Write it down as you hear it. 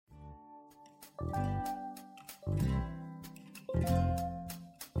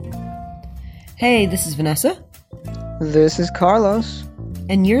Hey, this is Vanessa. This is Carlos.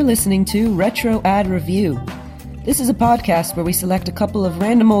 And you're listening to Retro Ad Review. This is a podcast where we select a couple of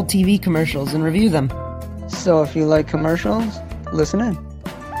random old TV commercials and review them. So if you like commercials, listen in.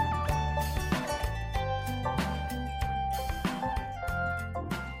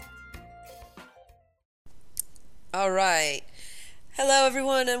 Alright. Hello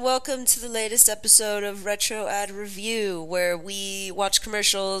everyone and welcome to the latest episode of Retro Ad Review, where we watch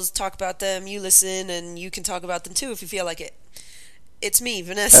commercials, talk about them, you listen, and you can talk about them too if you feel like it. It's me,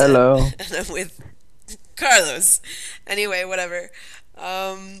 Vanessa. Hello. And I'm with Carlos. Anyway, whatever.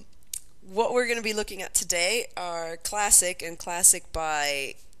 What we're going to be looking at today are classic, and classic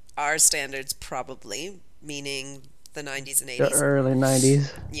by our standards probably, meaning the 90s and 80s. The early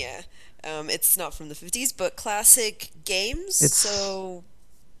 90s. Yeah. It's not from the 50s, but classic games. So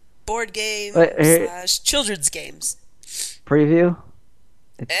board games / children's games. Preview?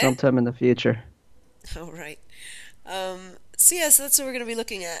 It's sometime in the future. Oh, right. So that's what we're going to be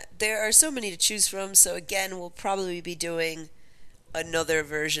looking at. There are so many to choose from, so again, we'll probably be doing another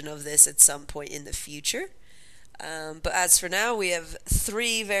version of this at some point in the future. But as for now, we have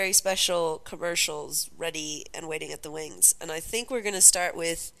 3 very special commercials ready and waiting at the wings. And I think we're going to start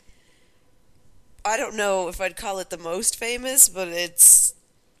with, I don't know if I'd call it the most famous, but it's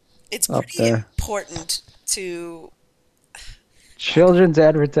pretty important to children's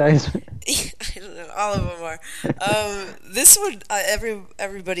advertisement. I don't know, all of them are. This one,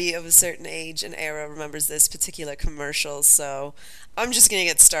 everybody of a certain age and era remembers this particular commercial, so I'm just going to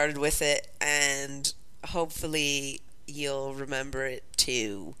get started with it, and hopefully you'll remember it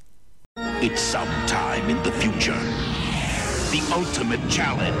too. It's sometime in the future. The ultimate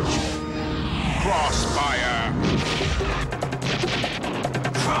challenge. Crossfire!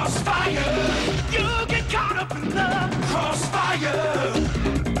 Crossfire! You get caught up in the crossfire!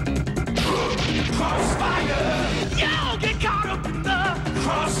 Crossfire! You get caught up in the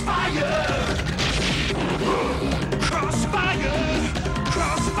crossfire! Crossfire!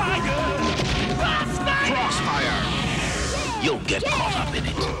 Crossfire! Crossfire! Crossfire! You'll get caught up in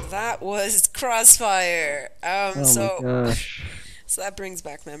it. That was Crossfire. My gosh. So that brings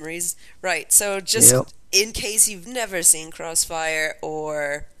back memories. Right, so just in case you've never seen Crossfire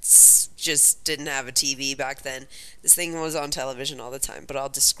or just didn't have a TV back then, this thing was on television all the time, but I'll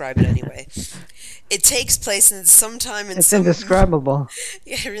describe it anyway. It takes place in It's indescribable.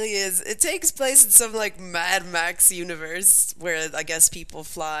 Yeah, it really is. It takes place in some, like, Mad Max universe where I guess people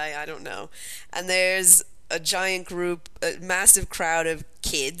fly, I don't know. And there's a giant group, a massive crowd of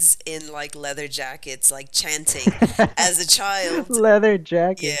kids in, like, leather jackets, like, chanting as a child. Leather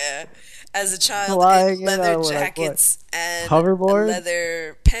jackets? Yeah. As a child flying in leather jackets and hoverboard?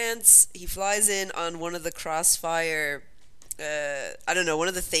 leather pants. He flies in on one of the Crossfire, I don't know, one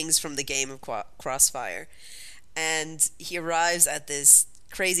of the things from the game of Crossfire. And he arrives at this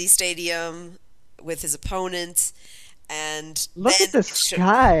crazy stadium with his opponent. And look at the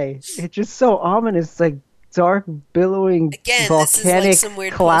sky. It's just so ominous, like dark, billowing, volcanic this is like some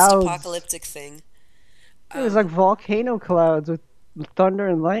weird clouds. Post-apocalyptic thing. It was like volcano clouds with thunder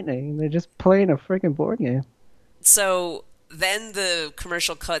and lightning. They're just playing a freaking board game. So then the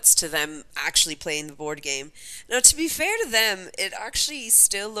commercial cuts to them actually playing the board game. Now, to be fair to them, it actually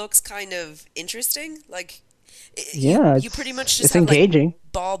still looks kind of interesting. Like, you pretty much just have engaging.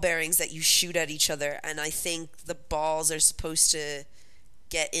 Like ball bearings that you shoot at each other, and I think the balls are supposed to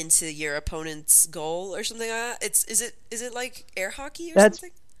get into your opponent's goal or something like that. Is it like air hockey or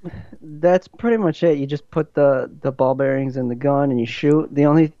something? That's pretty much it. You just put the ball bearings in the gun and you shoot.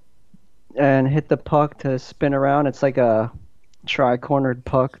 And hit the puck to spin around. It's like a tri-cornered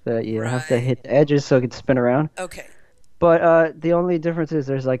puck that you have to hit the edges so it can spin around. Okay. But the only difference is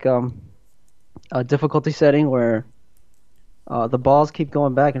there's like a difficulty setting where the balls keep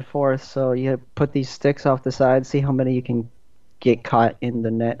going back and forth. So you put these sticks off the side, see how many you can get caught in the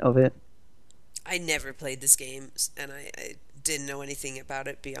net of it. I never played this game, and I didn't know anything about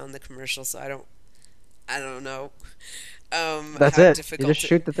it beyond the commercial, so I don't know. That's how it. Difficult you just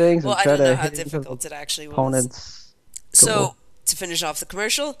shoot the things and try to hit difficult it actually was. Opponents. So to finish off the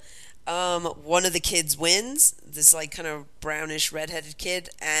commercial, one of the kids wins. This like kind of brownish redheaded kid,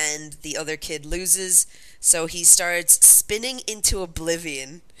 and the other kid loses. So he starts spinning into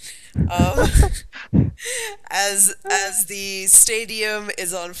oblivion. As the stadium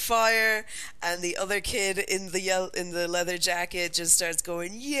is on fire, and the other kid in the leather jacket just starts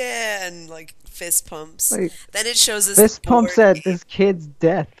going yeah, and like fist pumps. Wait, then it shows us fist pumps at this kid's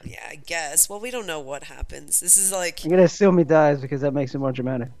death. Yeah, I guess. Well, we don't know what happens. This is like I'm gonna assume he dies because that makes it more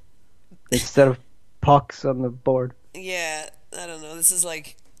dramatic. instead of pucks on the board. Yeah, I don't know. This is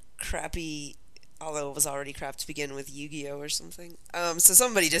like crappy, although it was already crap to begin with, Yu-Gi-Oh or something. So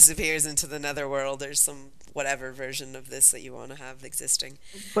somebody disappears into the netherworld or some whatever version of this that you want to have existing.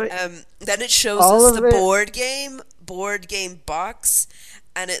 But Then it shows all us of the it, board game box,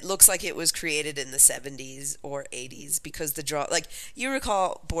 and it looks like it was created in the 70s or 80s because the draw, like you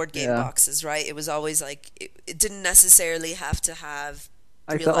recall board game yeah, boxes, right? It was always like it didn't necessarily have to have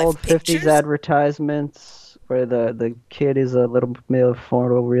like real the life old '50s pictures. advertisements where the kid is a little more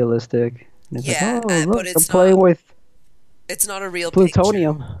photorealistic, and it's like, Yeah, oh but look, I'm playing with it's not a real picture.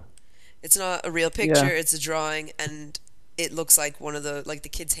 plutonium. It's not a real picture, Yeah, it's a drawing, and it looks like one of the like the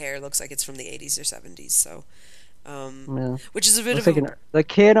kid's hair looks like it's from the 80s or 70s. So, yeah. which is a bit Looks of like a the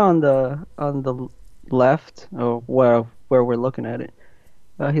kid on the left, or where we're looking at it.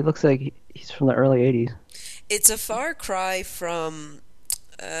 He looks like he's from the early '80s. it's a far cry from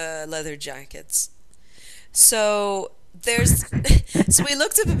leather jackets. So there's so we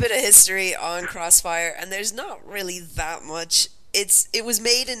looked up a bit of history on Crossfire, and there's not really that much. It was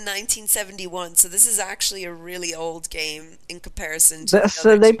made in 1971, so this is actually a really old game in comparison to the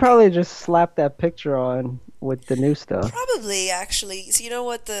So other they two games. probably just slapped that picture on with the new stuff. Probably actually. So you know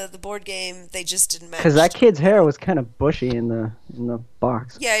what, the board game, they just didn't Because manage that to kid's update hair it. was kind of bushy in the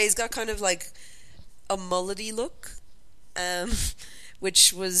box. Yeah, he's got kind of like a mullety look, um,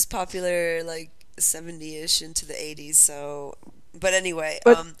 which was popular like 70-ish into the 80s. So, but anyway,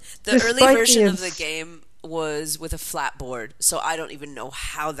 But the early despite the version of the game was with a flat board, so I don't even know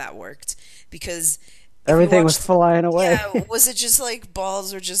how that worked because if you everything was watched, flying away. yeah, was it just like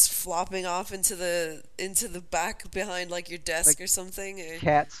balls were just flopping off into the back behind like your Like desk or something? Or,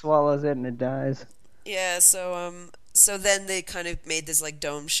 cat swallows it and it dies. yeah, so then they kind of made this like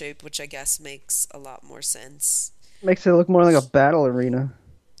dome shape, which I guess makes a lot more sense. Makes it look more like a battle arena.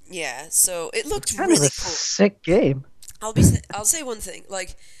 Yeah, so it looked Kind of really a cool. sick game. I'll say one thing,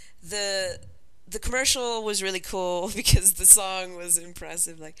 like the the commercial was really cool because the song was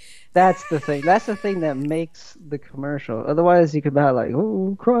impressive. Like, That's the thing. That's the thing that makes the commercial. Otherwise, you could buy like,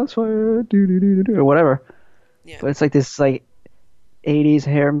 oh, Crossfire, or whatever. yeah, But it's like this like '80s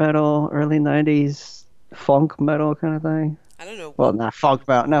hair metal, early '90s funk metal kind of thing. I don't know Well, what not funk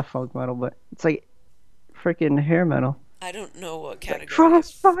metal, but it's like freaking hair metal. I don't know what It's like category it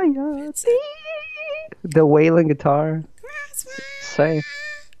Crossfire, fits in. the wailing guitar. Same.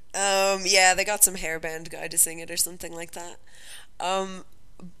 Yeah, they got some hairband guy to sing it or something like that. Um,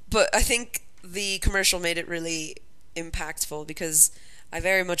 but I think the commercial made it really impactful because I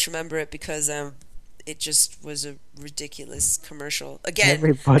very much remember it because it just was a ridiculous commercial.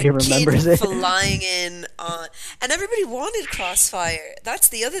 Again, a Everybody kid remembers it. flying in on, and everybody wanted Crossfire. That's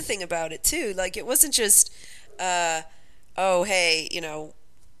the other thing about it too. Like it wasn't just, uh, oh hey,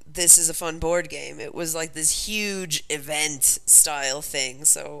 this is a fun board game. It was like this huge event style thing.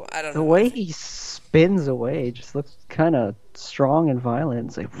 So I don't The know. I way think he spins away just looks kind of strong and violent.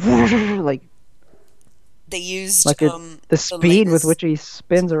 It's like they used like the the speed with latest which he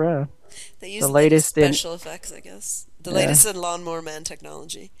spins around. they The used the latest latest in special effects, I guess. The yeah. latest in Lawnmower Man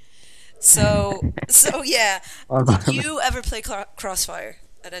technology. So yeah. Did you ever play Crossfire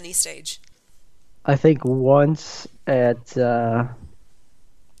at any stage? I think once at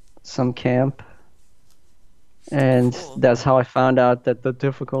some camp, and Cool. that's how I found out that the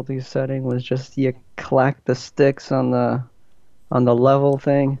difficulty setting was just you clack the sticks on the level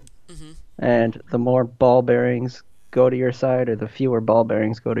thing, Hmm. and the more ball bearings go to your side, or the fewer ball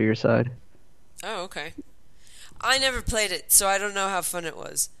bearings go to your side. Oh, okay. I never played it, so I don't know how fun it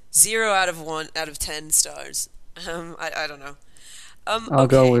was. 0 out of 10 stars. I don't know. I'll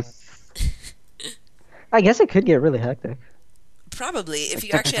go Okay. with. I guess it could get really hectic. Probably if Like,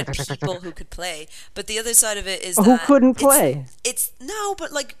 you actually had people who could play. But the other side of it is who that couldn't play? it's no,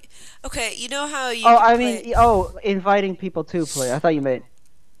 but like okay, you know how you Oh, can I play. mean, inviting people to play. I thought you meant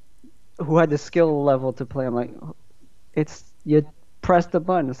who had the skill level to play. I'm like, it's you press the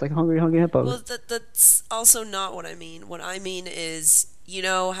button. It's like Hungry Hungry Well, Hippos. that's also not what I mean. What I mean is, you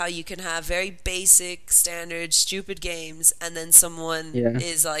know how you can have very basic, standard, stupid games, and then someone Yeah.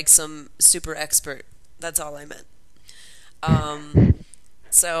 is like some super expert. That's all I meant. Um,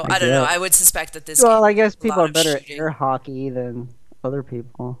 so I I don't know. guess. I would suspect that this Well, game I guess has a people lot are of better at shooting. air hockey than other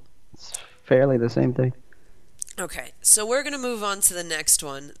people. It's fairly the same thing. Okay, so we're gonna move on to the next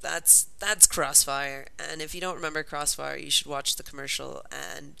one. That's Crossfire, and if you don't remember Crossfire, you should watch the commercial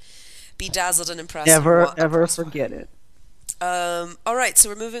and be dazzled and impressed with Never what a ever Crossfire. forget it. All right, so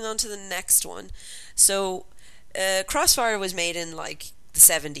we're moving on to the next one. So, Crossfire was made in like the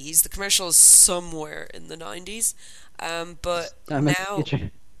 70s. The commercial is somewhere in the 90s. But I'm in the now,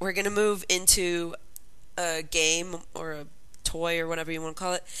 future. we're gonna move into a game or a toy or whatever you want to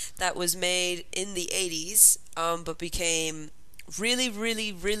call it that was made in the 80s, but became really,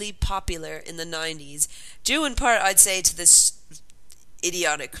 really, really popular in the 90s, due in part, I'd say, to this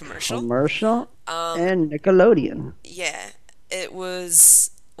idiotic commercial. Commercial Um, and Nickelodeon. yeah, it was.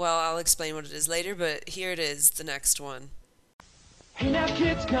 Well, I'll explain what it is later, but here it is, the next one. Hey now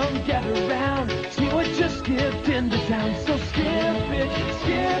kids, come gather round. See what just skipped into town. So skip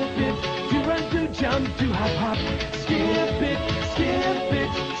it. Do run, do jump, do hop, hop. Skip it.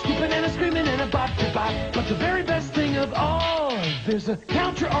 Skipping and a screaming and a bop to bop. But the very best thing of all, there's a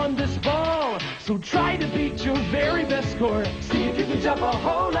counter on this ball. So try to beat your very best score. See if you can jump a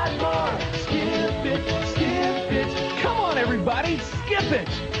whole lot more. Skip it. Come on everybody, skip it.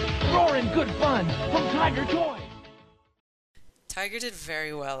 Roaring good fun from Tiger Toys. Tiger did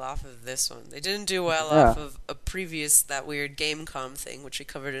very well off of this one. They didn't do well Yeah. off of a previous that weird Gamecom thing, which we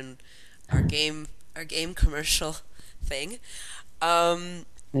covered in our game commercial thing. Um,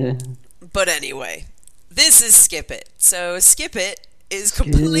 Yeah. but anyway, this is Skip It. So Skip It is Skip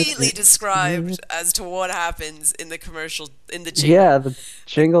completely it, described skip as to what happens in the commercial in the jingle. Yeah, the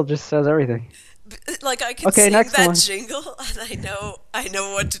jingle just says everything. Like I can Okay, sing next that one. jingle, and I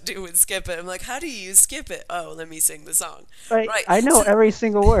know what to do with Skip It. I'm like, how do you skip it? Oh, let me sing the song. Right. Right. I know So- every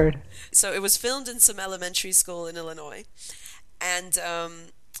single word. So it was filmed in some elementary school in Illinois, and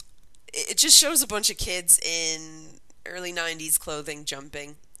it just shows a bunch of kids in early 90s clothing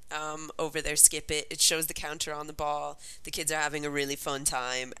jumping over their Skip It. It shows the counter on the ball. The kids are having a really fun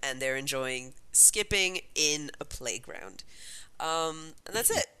time, and they're enjoying skipping in a playground. And that's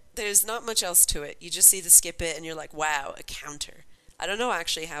it. There's not much else to it. You just see the Skip It, and you're like, wow, a counter. I don't know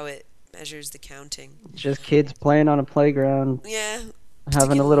actually how it measures the counting. Just kids playing on a playground, Yeah,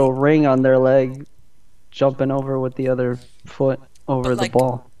 having a little ring on their leg, jumping over with the other foot over But, the like,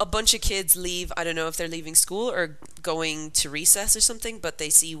 ball. a bunch of kids leave. I don't know if they're leaving school or going to recess or something, but they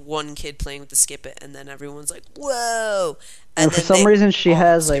see one kid playing with the Skip It, and then everyone's like, "Whoa!" And for then some they reason, she all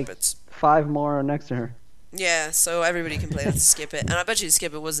has Skip like It's. 5 more next to her. Yeah, so everybody can play with the Skip It, and I bet you the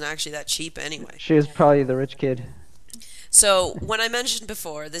Skip It wasn't actually that cheap anyway. She was probably the rich kid. So when I mentioned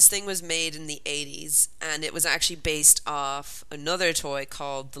before, this thing was made in the 80s, and it was actually based off another toy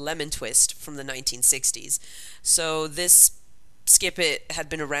called the Lemon Twist from the 1960s. So this Skip It had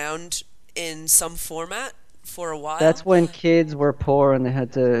been around in some format for a while. That's when kids were poor and they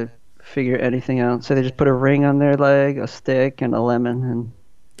had to figure anything out. So they just put a ring on their leg, a stick, and a lemon and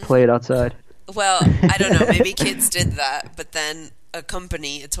play it outside. Well, I don't know. Maybe kids did that, but then a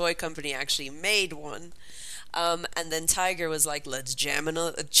toy company, actually made one. And then Tiger was like, "Let's jam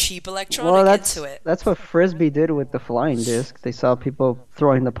a cheap electronic Well, into it." that's what Frisbee did with the flying disc. They saw people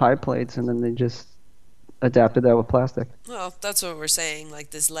throwing the pie plates and then they just adapted that with plastic. Well, that's what we're saying.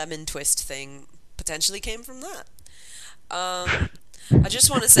 Like this lemon twist thing potentially came from that. I just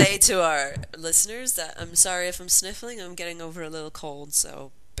want to say to our listeners that I'm sorry if I'm sniffling. I'm getting over a little cold,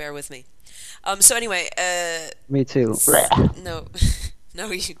 so bear with me. So anyway, Me too. no,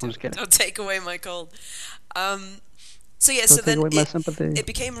 no, you just don't, kidding. don't take away my cold. So yeah, Don't so take then away my sympathy. it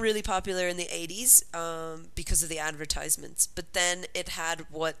became really popular in the 80s because of the advertisements. But then it had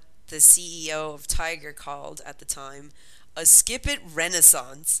what the CEO of Tiger called at the time a Skip It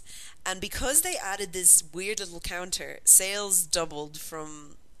Renaissance. And because they added this weird little counter, sales doubled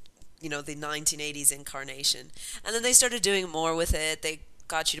from, the 1980s incarnation. And then they started doing more with it. They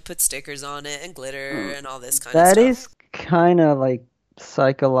got you to put stickers on it and glitter and all this kind of That stuff. is kind of like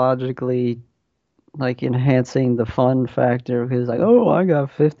psychologically like enhancing the fun factor because like, oh, I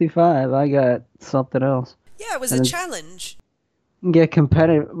got 55, I got something else. Yeah, it was a And- challenge. You get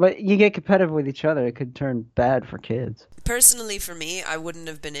competitive, but you get competitive with each other. It could turn bad for kids. Personally, for me, I wouldn't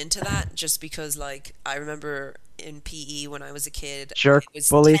have been into that just because, like, I remember in PE when I was a kid, Jerk I was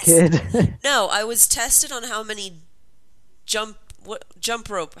bully tested- kid. No, I was tested on how many jump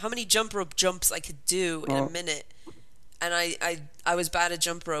rope jumps I could do in a Oh. minute. And I was bad at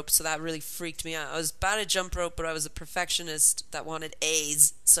jump rope, so that really freaked me out. I was bad at jump rope, but I was a perfectionist that wanted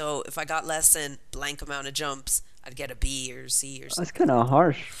A's. So if I got less than blank amount of jumps, I'd get a B or C or something. That's kind of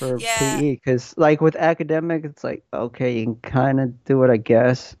harsh for Yeah. PE because, like, with academic, it's like, okay, you can kind of do it, I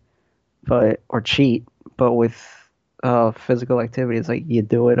guess, or cheat. But with physical activity, it's like you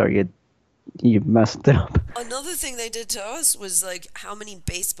do it or you messed up. Another thing they did to us was like, how many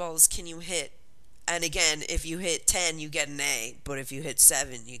baseballs can you hit? And again, if you hit 10, you get an A, but if you hit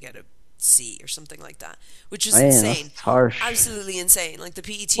 7, you get a C or something like that, which is Man, insane. that's harsh. Absolutely insane. Like the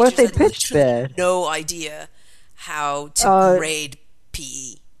PE teachers What if they had pitched literally bad? no idea how to Uh, grade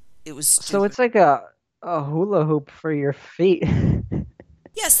PE. It was So stupid. it's like a hula hoop for your feet.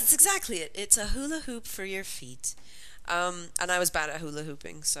 Yes, that's exactly it. It's a hula hoop for your feet. And I was bad at hula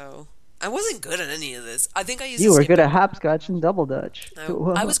hooping, so I wasn't good at any of this. I think I used to You were skip good it. at hopscotch and double dutch.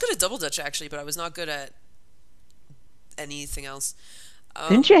 I was good at double dutch actually, but I was not good at anything else.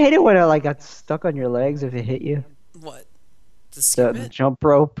 Didn't you hate it when it like got stuck on your legs if it hit you? What? The The, skip the it? jump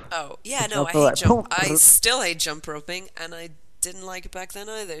rope. Oh, yeah, The no, I jump rope, hate jump. boom. I still hate jump roping, and I didn't like it back then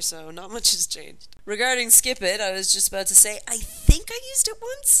either, so not much has changed. Regarding skip it, I was just about to say, I think I used it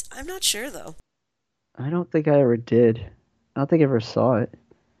once. I'm not sure, though. I don't think I ever did. I don't think I ever saw it.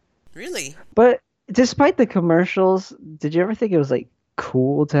 Really? But despite the commercials, did you ever think it was like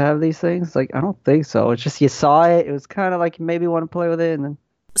cool to have these things? Like, I don't think so. It's just you saw it. It was kind of like you maybe want to play with it, and then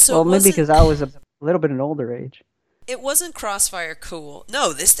So well, it maybe wasn't, because I was a little bit an older age. it wasn't Crossfire cool.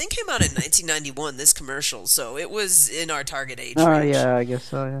 No, this thing came out in 1991, this commercial, so it was in our target age Oh range. yeah, I guess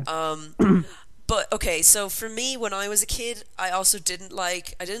so. Yeah. But okay, so for me, when I was a kid, I also I didn't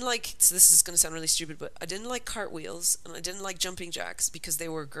like, so this is going to sound really stupid, but I didn't like cartwheels and I didn't like jumping jacks because they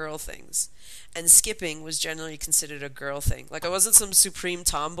were girl things. And skipping was generally considered a girl thing. Like, I wasn't some supreme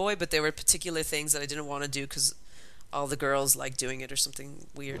tomboy, but there were particular things that I didn't want to do because all the girls like doing it or something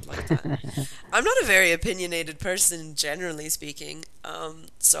weird like that. I'm not a very opinionated person, generally speaking,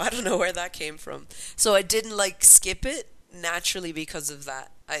 so I don't know where that came from. So I didn't like skip it naturally because of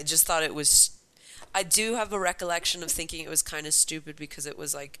that. I just thought it was. I do have a recollection of thinking it was kind of stupid because it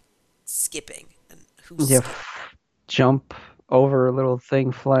was like skipping and who's Yeah, jump over a little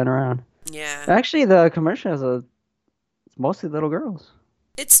thing flying around. yeah. Actually, the commercial has it's mostly little girls.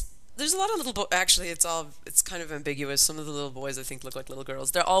 There's a lot of actually it's kind of ambiguous. Some of the little boys I think look like little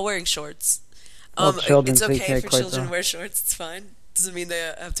girls. They're all wearing shorts. Well, children, It's so you okay can't for quite children to tell. wear shorts. It's fine. Doesn't mean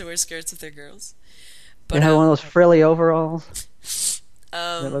they have to wear skirts if they're girls. They But have one of those frilly overalls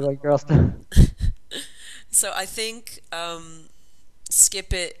that look um, like girls. Do. so I think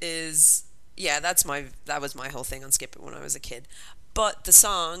Skip It is yeah. That was my whole thing on Skip It when I was a kid. But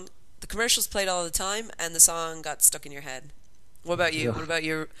the commercials played all the time, and the song got stuck in your head. What about you? Yeah. What about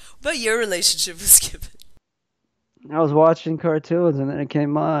your relationship with Skip It? I was watching cartoons and then it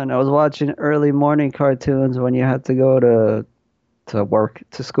came on. I was watching early morning cartoons when you had to go to work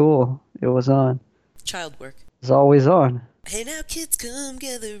to school. It was on. Child work. It's always on. Hey now, kids, come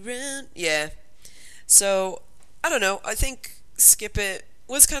gather round. Yeah. So I don't know. I think Skip It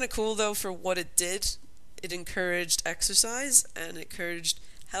was kind of cool though for what it did. It encouraged exercise and it encouraged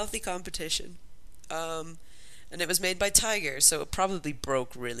healthy competition. And it was made by Tiger, so it probably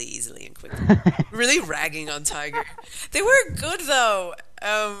broke really easily and quickly. Really ragging on Tiger. They weren't good though.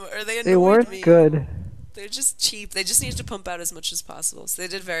 Or they They annoyed weren't me. good. They're just cheap. They just needed to pump out as much as possible. So they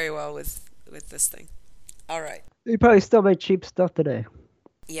did very well with this thing. All right. They probably still make cheap stuff today.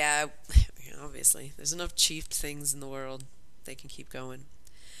 Yeah, obviously. There's enough cheap things in the world. They can keep going.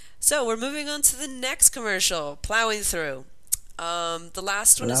 So we're moving on to the next commercial, Plowing Through. The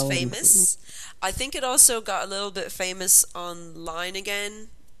last one is Plowing famous. I think it also got a little bit famous online again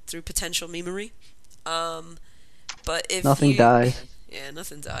through potential memery. But if Nothing dies. Yeah,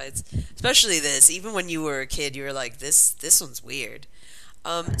 nothing dies. Especially this. Even when you were a kid, you were like, this one's weird.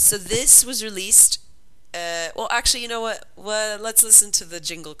 So this was released. Well, actually, you know what? Well, let's listen to the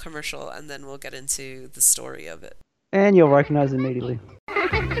jingle commercial, and then we'll get into the story of it. And you'll recognize it immediately.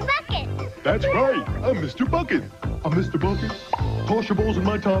 Mr. Bucket. That's right, I'm Mr. Bucket. I'm Mr. Bucket. Toss your balls in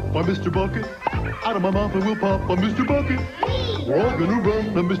my top, I'm Mr. Bucket. Out of my mouth I will pop, I'm Mr. Bucket. We're all gonna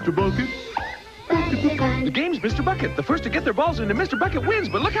run, I'm Mr. Bucket. The game's Mr. Bucket. The first to get their balls into Mr. Bucket wins,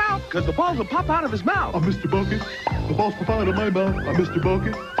 but look out, because the balls will pop out of his mouth. I'm Mr. Bucket. The balls pop out of my mouth, I'm Mr.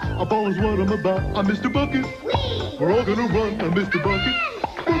 Bucket. A ball is what I'm about, I'm Mr. Bucket. We're all gonna run, I'm Mr. Bucket.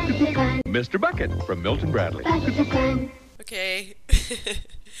 Buckets are fun, Mr. Bucket from Milton Bradley. buckets are fun. Okay.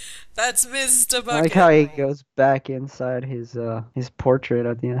 That's Mr. I Bucket. like how he goes back inside his portrait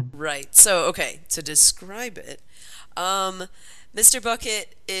at the end. Right. So, okay, to describe it, Mr.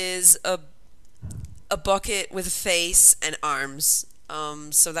 Bucket is a bucket with a face and arms.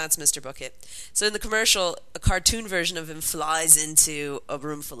 So that's Mr. Bucket. So in the commercial, a cartoon version of him flies into a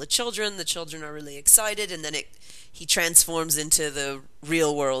room full of children. The children are really excited, and then he transforms into the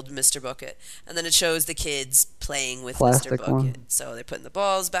real world Mr. Bucket. And then it shows the kids playing with Plastic Mr. Bucket. one. So they're putting the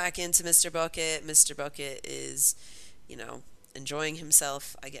balls back into Mr. Bucket. Mr. Bucket is, enjoying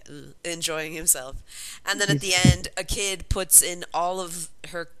himself. Enjoying himself. And then at the end, a kid puts in all of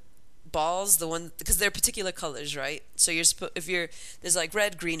her balls, because they're particular colors, right? So there's like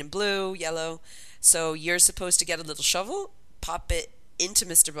red, green, and blue, yellow. So you're supposed to get a little shovel, pop it into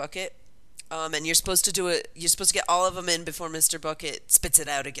Mr. Bucket, and you're supposed to do it. You're supposed to get all of them in before Mr. Bucket spits it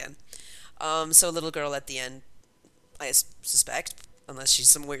out again. So a little girl at the end, I suspect, unless she's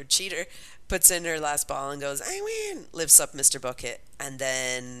some weird cheater, puts in her last ball and goes, I win, lifts up Mr. Bucket, and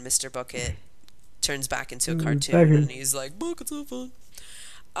then Mr. Bucket turns back into a cartoon, and he's like, buckets of fun.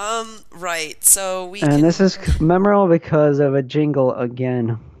 Right, so we And can... this is memorable because of a jingle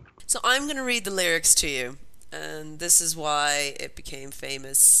again. So I'm going to read the lyrics to you, and this is why it became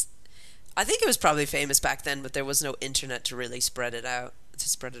famous. I think it was probably famous back then, but there was no internet to really spread it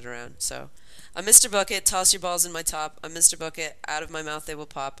around. So, I'm Mr. Bucket, toss your balls in my top. I'm Mr. Bucket, out of my mouth they will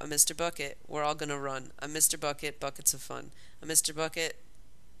pop. I'm Mr. Bucket, we're all gonna run. I'm Mr. Bucket, buckets of fun. I'm Mr. Bucket.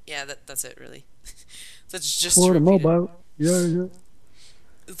 Yeah, that's it really. That's just to repeat it. Yeah.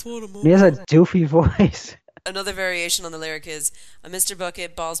 It's what I'm He has a doofy voice. Another variation on the lyric is, I'm Mr.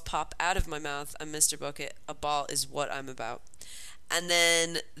 Bucket, balls pop out of my mouth. I'm Mr. Bucket, a ball is what I'm about. And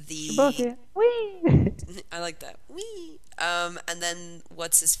then the... Bucket. Whee! I like that. Wee. And then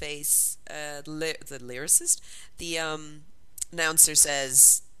what's his face? The lyricist? The announcer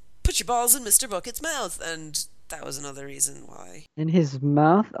says, put your balls in Mr. Bucket's mouth. And that was another reason why. In his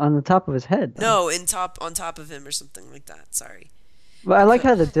mouth? On the top of his head? Though. No, on top of him or something like that. Sorry. But I like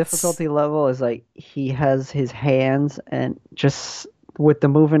how the difficulty level is like he has his hands and just with the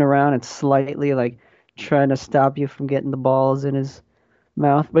moving around, it's slightly like trying to stop you from getting the balls in his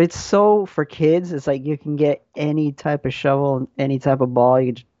mouth. But it's so for kids, it's like you can get any type of shovel and any type of ball. You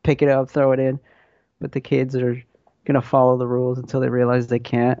can just pick it up, throw it in. But the kids are gonna follow the rules until they realize they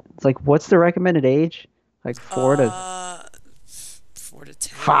can't. It's like, what's the recommended age? Like 4 to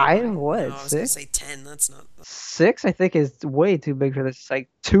 10. 5? What? No, I was gonna 6? say 10. That's not. 6? I think is way too big for this. It's like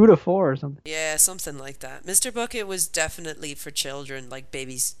 2 to 4 or something. Yeah, something like that. Mr. Bucket was definitely for children, like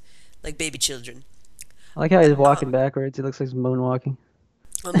babies, like baby children. I like how he's walking backwards. He looks like he's moonwalking.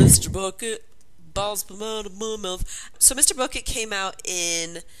 I'm Mr. Bucket, balls come out of my mouth. So Mr. Bucket came out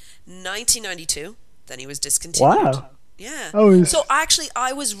in 1992. Then he was discontinued. Wow. Yeah. Oh, So actually,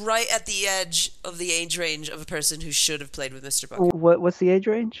 I was right at the edge of the age range of a person who should have played with Mr. Bucket. What's the age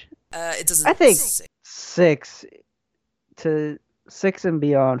range? It doesn't. I think say. 6 to 6 and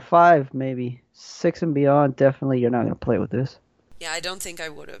beyond. 5 maybe. 6 and beyond, definitely you're not going to play with this. Yeah, I don't think I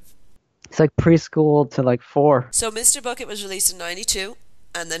would have. It's like preschool to like 4. So Mr. Bucket was released in 92,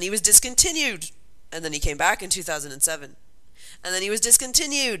 and then he was discontinued, and then he came back in 2007. And then he was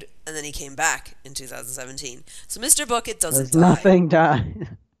discontinued, and then he came back in 2017. So Mr. Bucket doesn't There's die. nothing die.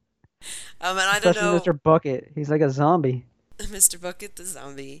 And I don't Especially know. Mr. Bucket. He's like a zombie. Mr. Bucket the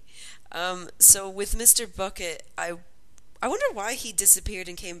zombie. So with Mr. Bucket, I wonder why he disappeared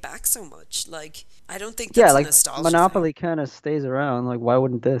and came back so much. Like, I don't think that's Yeah, a like nostalgia Monopoly thing. kind of stays around. Like, why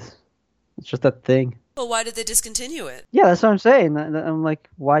wouldn't this? It's just a thing. Well, why did they discontinue it? Yeah, that's what I'm saying. I'm like,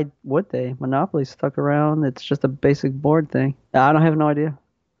 why would they? Monopoly stuck around. It's just a basic board thing. I don't have no idea.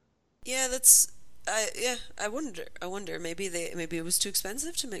 Yeah, I wonder. Maybe it was too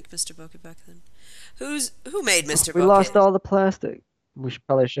expensive to make Mr. Bucket back then. Who made Mr. We Bucket? lost all the plastic. We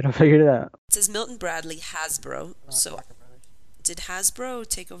probably should have figured it out. It says Milton Bradley Hasbro. So did Hasbro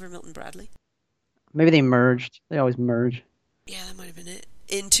take over Milton Bradley? Maybe they merged. They always merge. Yeah, that might have been it.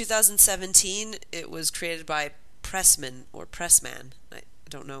 In 2017, it was created by Pressman or Pressman. I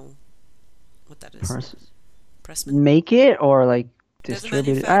don't know what that is. Pressman. Make it or like They're the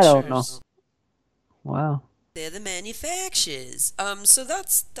distribute it? I don't know. manufacturers. Wow. They're the manufacturers. So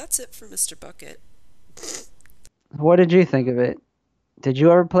that's it for Mr. Bucket. What did you think of it? Did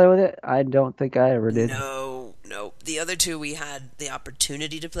you ever play with it? I don't think I ever did. No. The other two we had the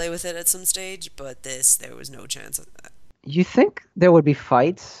opportunity to play with it at some stage, but there was no chance of that. You think there would be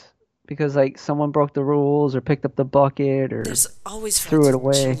fights because like someone broke the rules or picked up the bucket or There's always threw fights it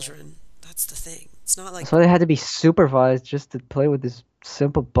with away? children. That's the thing. It's not like so they had to be supervised just to play with this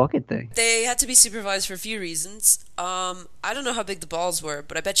simple bucket thing. they had to be supervised for a few reasons. I don't know how big the balls were,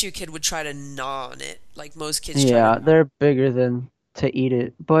 but I bet you a kid would try to gnaw on it, like most kids try Yeah, to. they're bigger than to eat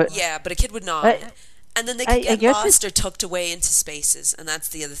it, but Yeah, but a kid would gnaw on I- it. And then they I could get guess lost or tucked away into spaces, and that's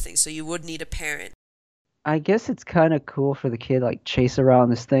the other thing. So you would need a parent. I guess it's kind of cool for the kid like chase around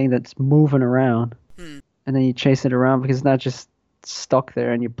this thing that's moving around, and then you chase it around because it's not just stuck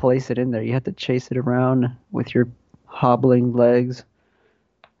there and you place it in there. You have to chase it around with your hobbling legs,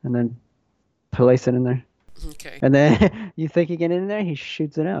 and then place it in there. Okay. And then you think you get in there, he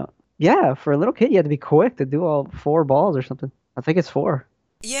shoots it out. Yeah, for a little kid, you have to be quick to do all 4 balls or something. I think it's 4.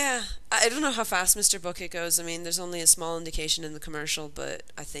 Yeah, I don't know how fast Mr. Bucket goes. I mean, there's only a small indication in the commercial, but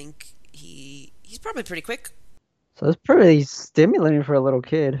I think he's probably pretty quick. So it's pretty stimulating for a little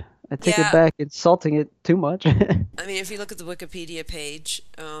kid. I take Yeah. it back, insulting it too much. I mean, if you look at the Wikipedia page,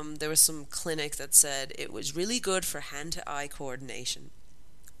 there was some clinic that said it was really good for hand-to-eye coordination.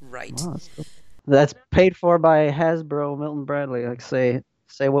 Right. Wow, that's cool. That's paid for by Hasbro, Milton Bradley. Like, say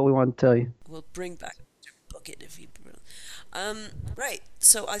what we want to tell you. We'll bring back Mr. Bucket if you. Right.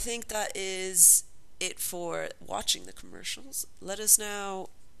 So I think that is it for watching the commercials. Let us now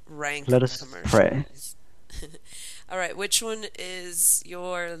rank Let the us pray. commercials. All right. Which one is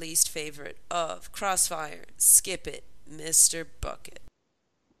your least favorite of Crossfire, Skip It, Mr. Bucket?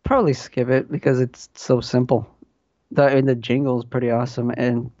 Probably skip it because it's so simple. The jingle is pretty awesome,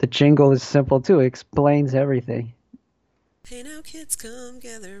 and the jingle is simple too. It explains everything. Hey now, kids, come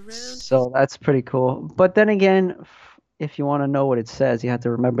gather around. So that's pretty cool. But then again, if you want to know what it says, you have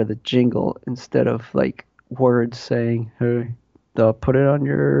to remember the jingle instead of like words saying, "Hey, put it on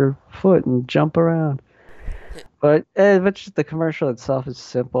your foot and jump around." But just the commercial itself is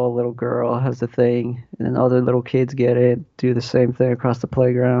simple. A little girl has the thing, and then other little kids get it, do the same thing across the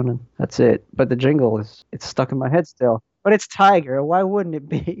playground, and that's it. But the jingle it's stuck in my head still. But it's Tiger. Why wouldn't it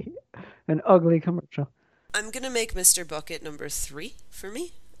be an ugly commercial? I'm gonna make Mr. Bucket number 3 for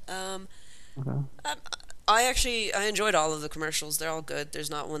me. Um, Okay. um, I enjoyed all of the commercials. They're all good. There's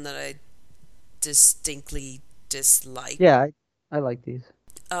not one that I distinctly dislike. Yeah, I like these.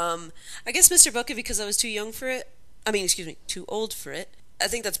 I guess Mr. Bucket because I was too young for it. I mean, excuse me, too old for it. I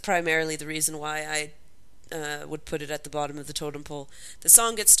think that's primarily the reason why I would put it at the bottom of the totem pole. The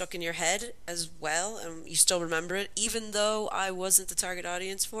song gets stuck in your head as well, and you still remember it, even though I wasn't the target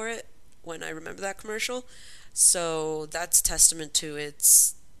audience for it when I remember that commercial. So that's testament to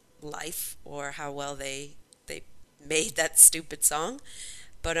its life or how well they made that stupid song.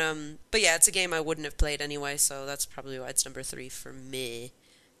 But yeah, it's a game I wouldn't have played anyway, so that's probably why it's number 3 for me.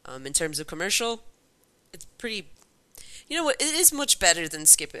 In terms of commercial, it's pretty. You know what? It is much better than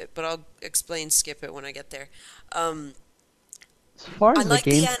Skip It, but I'll explain Skip It when I get there. Um, As far I as the like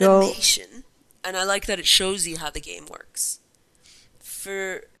the games go, animation, and I like that it shows you how the game works.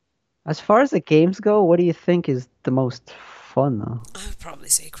 For what do you think is the most fun though? I would probably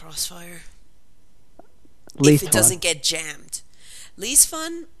say Crossfire. If Least it fun. doesn't get jammed. Least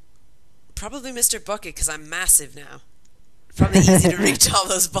fun, probably Mr. Bucket because I'm massive now. Probably easy to reach all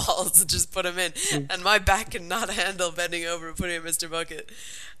those balls and just put them in. And my back cannot handle bending over and putting in Mr. Bucket.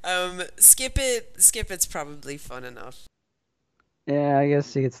 Skip It's probably fun enough. Yeah, I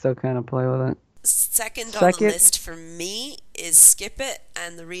guess you could still kind of play with it. Second on the Second, list for me is Skip It,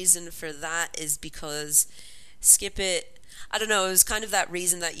 and the reason for that is because Skip It, I don't know, it was kind of that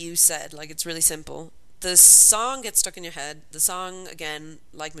reason that you said, like it's really simple. The song gets stuck in your head. The song, again,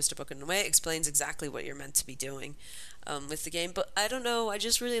 like Mr. Bucket in a way, explains exactly what you're meant to be doing with the game. But I don't know, I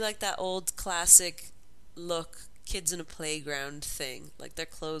just really like that old classic look, kids in a playground thing. Like their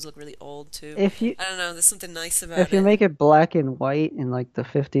clothes look really old too. if you I don't know, there's something nice about if you it. make it black and white in like the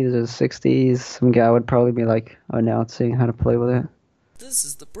 50s or 60s, some guy would probably be like announcing how to play with it. This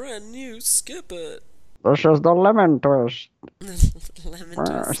is the brand new Skip It. This is the lemon twist. Lemon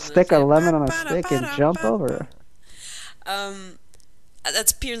twist. Stick a lemon on a stick and jump over it. Um,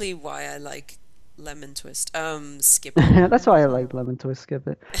 that's purely why I like lemon twist. Skip It. That's why I like lemon twist. Skip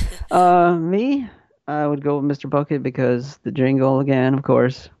it. Me, I would go with Mr. Bucket because the jingle again, of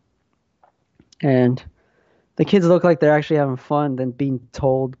course, and the kids look like they're actually having fun than being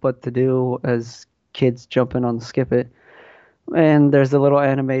told what to do as kids jumping on the skip it. And there's the little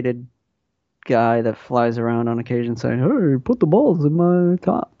animated guy that flies around on occasion saying, "Hey, put the balls in my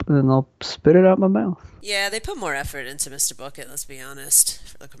top," and I'll spit it out my mouth. Yeah, they put more effort into Mr. Bucket, let's be honest,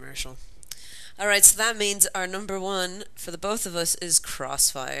 for the commercial. Alright, so that means our number 1 for the both of us is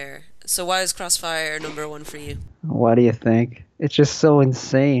Crossfire. So why is Crossfire number 1 for you? What do you think? It's just so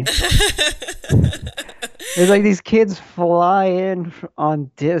insane. It's like these kids fly in on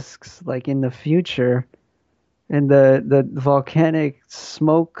discs, like in the future, and the volcanic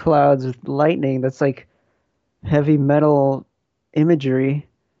smoke clouds with lightning. That's like heavy metal imagery,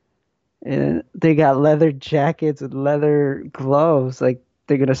 and they got leather jackets and leather gloves. Like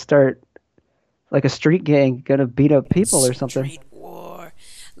they're gonna start like a street gang, gonna beat up people or something. Street War.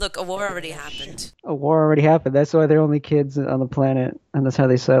 Look, a war already happened. A war already happened. That's why they're only kids on the planet, and that's how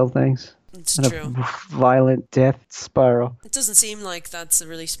they sell things. It's And true. a violent death spiral. It doesn't seem like that's a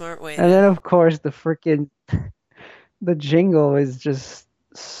really smart way. And then, of course, the jingle is just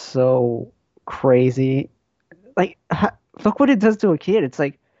so crazy. Like, look what it does to a kid. It's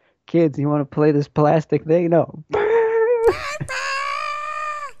like, kids, you want to play this plastic thing? No.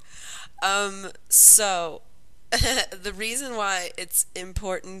 So the reason why it's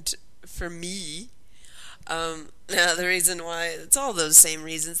important for me, now the reason why it's all those same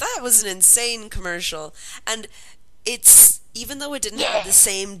reasons. That was an insane commercial, and it's even though it didn't have the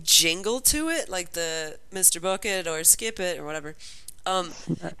same jingle to it, like the Mr. Bucket or Skip It or whatever.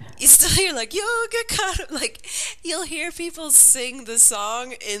 You still hear like you'll get caught up, like you'll hear people sing the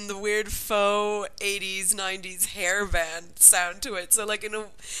song in the weird faux 80s 90s hair band sound to it. So like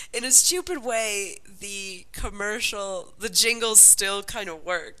in a stupid way the jingle still kind of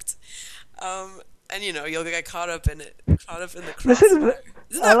worked. And you'll get caught up in the This is crossfire.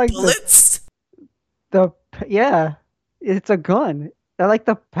 Isn't I that like bullets? yeah, it's a gun. I like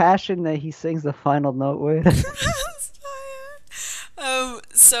the passion that he sings the final note with.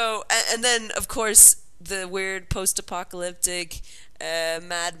 And then of course the weird post-apocalyptic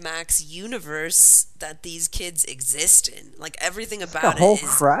Mad Max universe that these kids exist in. Like The whole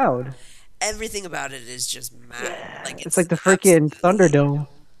crowd. everything about it is just mad. Like It's like the freaking absolutely- Thunderdome.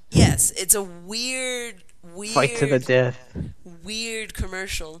 Yes, it's a weird Fight to the death. weird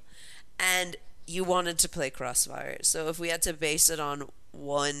commercial, and you wanted to play Crossfire. So if we had to base it on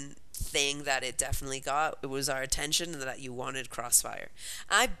one thing that it definitely got, it was our attention and that you wanted Crossfire.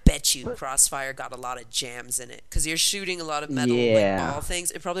 I bet you Crossfire got a lot of jams in it because you're shooting a lot of metal Yeah. like ball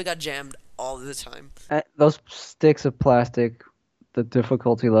things. It probably got jammed all the time. Those sticks of plastic, the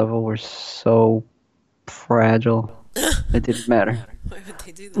difficulty level were so fragile. It didn't matter. Why would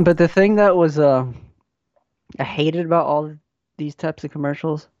they do that? But the thing that was I hated about all these types of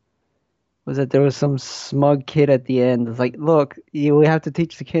commercials was that there was some smug kid at the end. It's like, look, we have to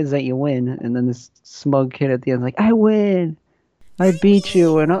teach the kids that you win, and then this smug kid at the end is like, I win, I beat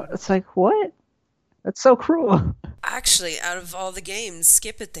you, and it's like, what? That's so cruel. Actually, out of all the games,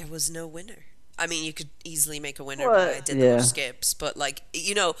 Skip It, there was no winner. I mean, you could easily make a winner What? by did the Yeah. most skips, but like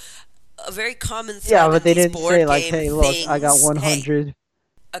a very common thread Yeah, in but they these didn't board say like, game hey, look, I got things- 100. Hey,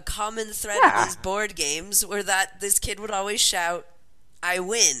 a common thread Yeah. in these board games were that this kid would always shout, "I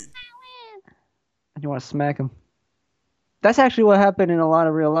win." And you want to smack him. That's actually what happened in a lot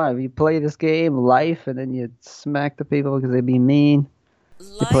of real life. You play this game, Life, and then you smack the people because they be mean.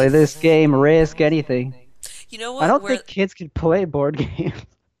 You play this game, Risk, anything. You know what? I don't Where think kids can play board games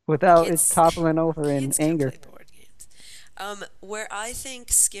without Kids- it toppling over in kids can anger. play board games. Where I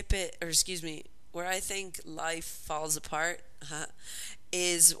think Skip It, or excuse me, where I think Life falls apart,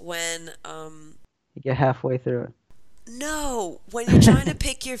 is when You get halfway through it. No, when you're trying to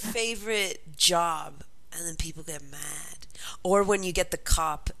pick your favorite job and then people get mad. Or when you get the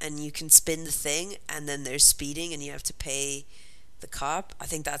cop and you can spin the thing and then they're speeding and you have to pay the cop. I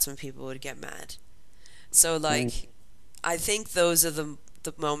think that's when people would get mad. So, like, I think those are the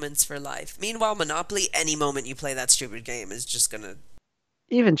moments for Life. Meanwhile, Monopoly, any moment you play that stupid game is just gonna...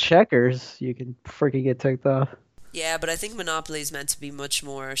 Even checkers, you can freaking get ticked off. Yeah, but I think Monopoly is meant to be much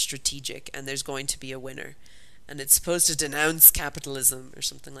more strategic and there's going to be a winner. And it's supposed to denounce capitalism or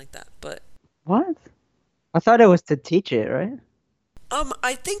something like that. But What? I thought it was to teach it, right?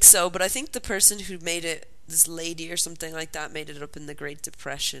 I think so, but I think the person who made it, this lady or something like that, made it up in the Great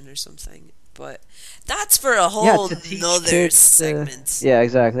Depression or something. But that's for a whole to teach nother kids segment. Yeah,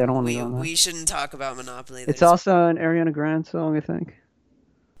 exactly. I don't want to We go on that. we shouldn't talk about Monopoly. It's There's- also an Ariana Grande song, I think.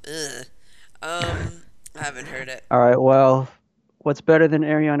 Ugh. I haven't heard it. All right, well, what's better than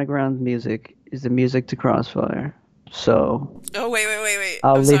Ariana Grande's music is the music to Crossfire. So Oh wait.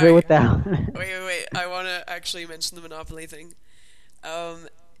 I'll I'm leave sorry. it with that. Wait. I want to actually mention the Monopoly thing.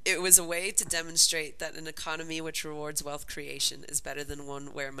 It was a way to demonstrate that an economy which rewards wealth creation is better than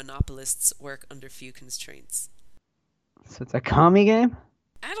one where monopolists work under few constraints. So it's a commie game?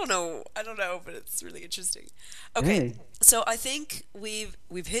 I don't know, but it's really interesting. Okay, Hey. so I think we've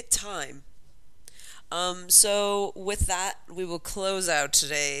hit time. So with that, we will close out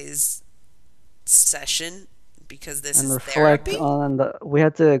today's session because this And is reflect therapy. on we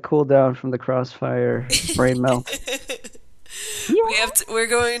had to cool down from the Crossfire brain melt. We're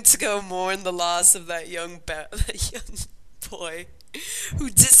going to go mourn the loss of that young boy who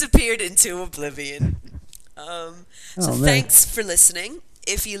disappeared into oblivion. So man. thanks for listening.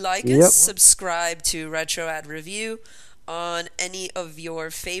 If you like Yep. us, subscribe to Retro Ad Review on any of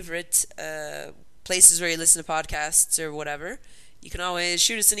your favorite places where you listen to podcasts or whatever. You can always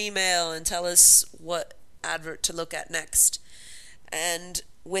shoot us an email and tell us what advert to look at next. And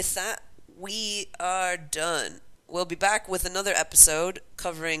with that, we are done. We'll be back with another episode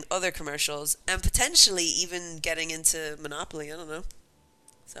covering other commercials and potentially even getting into Monopoly. I don't know.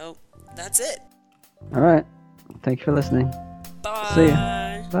 So that's it. All right. Thank you for listening. Bye. See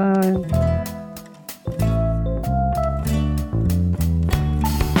ya. Bye.